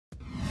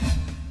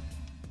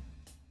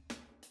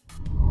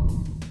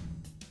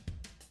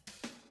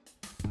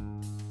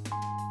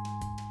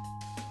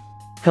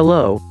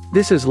Hello,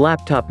 this is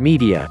Laptop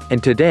Media,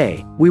 and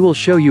today, we will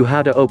show you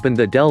how to open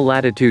the Dell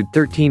Latitude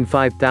 13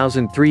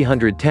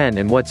 5310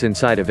 and what's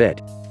inside of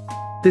it.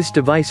 This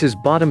device's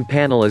bottom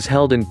panel is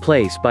held in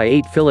place by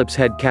 8 Phillips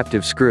head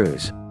captive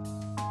screws.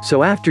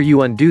 So after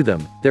you undo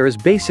them, there is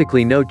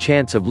basically no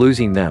chance of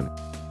losing them.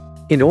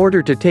 In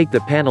order to take the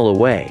panel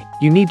away,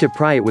 you need to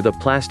pry it with a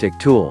plastic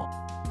tool.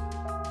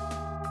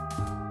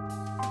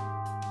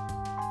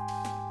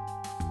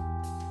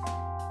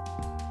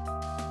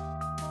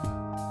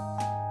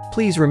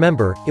 Please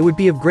remember, it would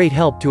be of great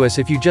help to us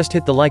if you just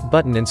hit the like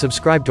button and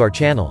subscribe to our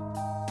channel.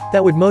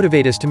 That would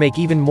motivate us to make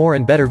even more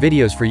and better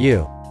videos for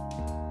you.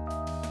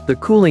 The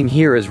cooling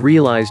here is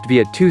realized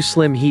via 2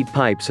 slim heat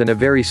pipes and a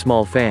very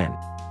small fan.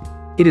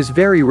 It is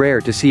very rare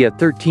to see a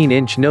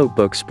 13-inch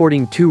notebook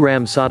sporting 2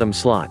 RAM SODIMM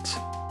slots.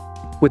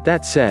 With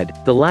that said,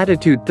 the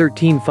Latitude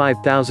 13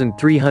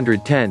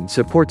 5310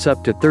 supports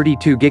up to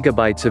 32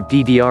 GB of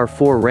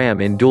DDR4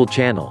 RAM in dual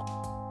channel.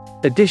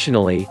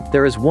 Additionally,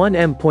 there is one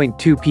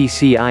M.2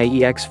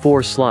 PCIe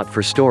X4 slot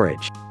for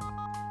storage.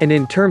 And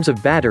in terms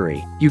of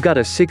battery, you got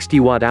a 60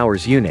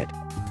 Wh unit.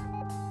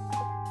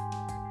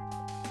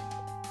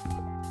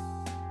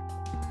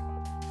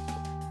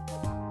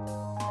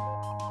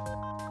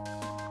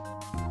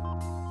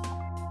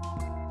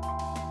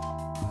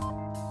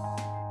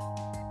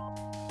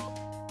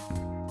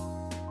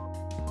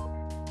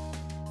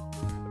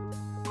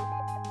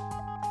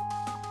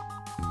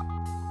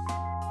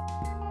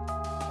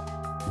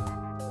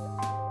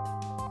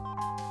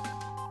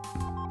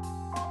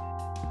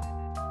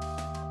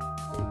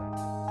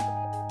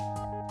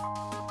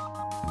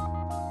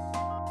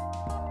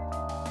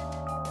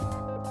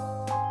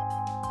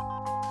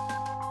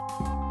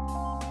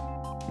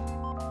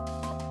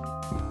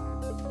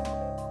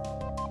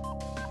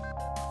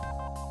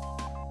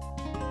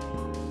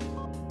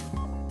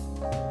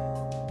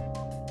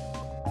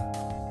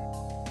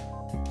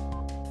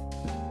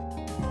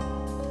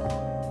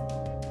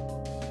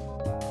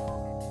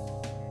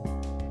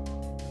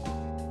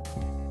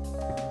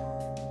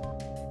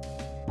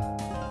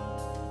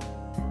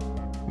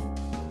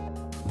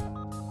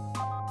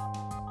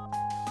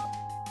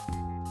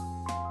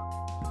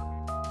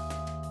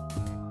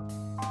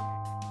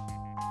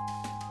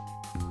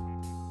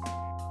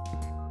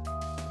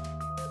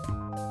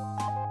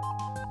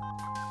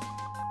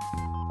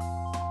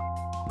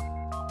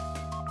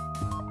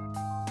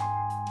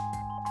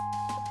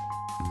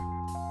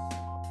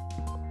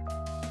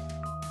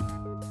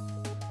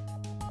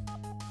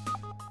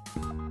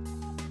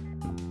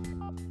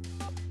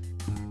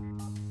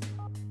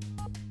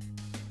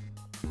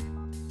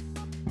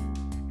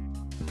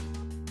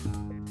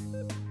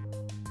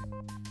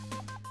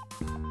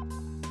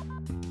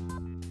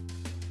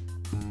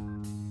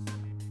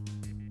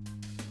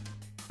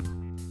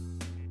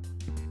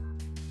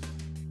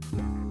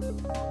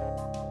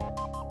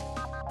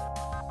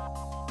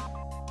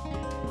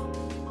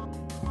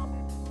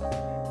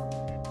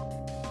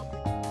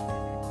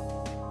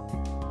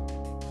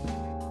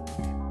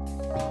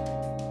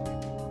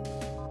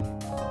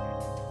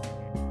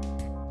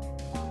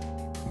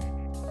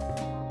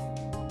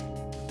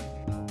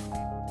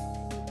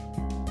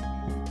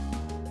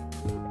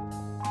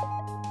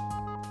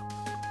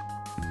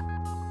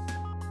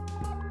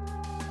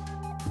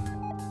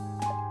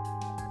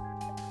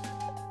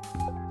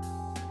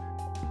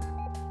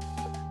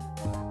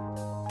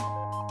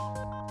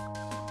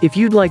 If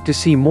you'd like to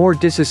see more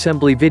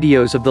disassembly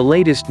videos of the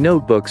latest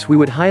notebooks, we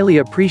would highly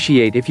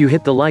appreciate if you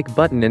hit the like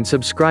button and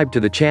subscribe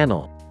to the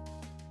channel.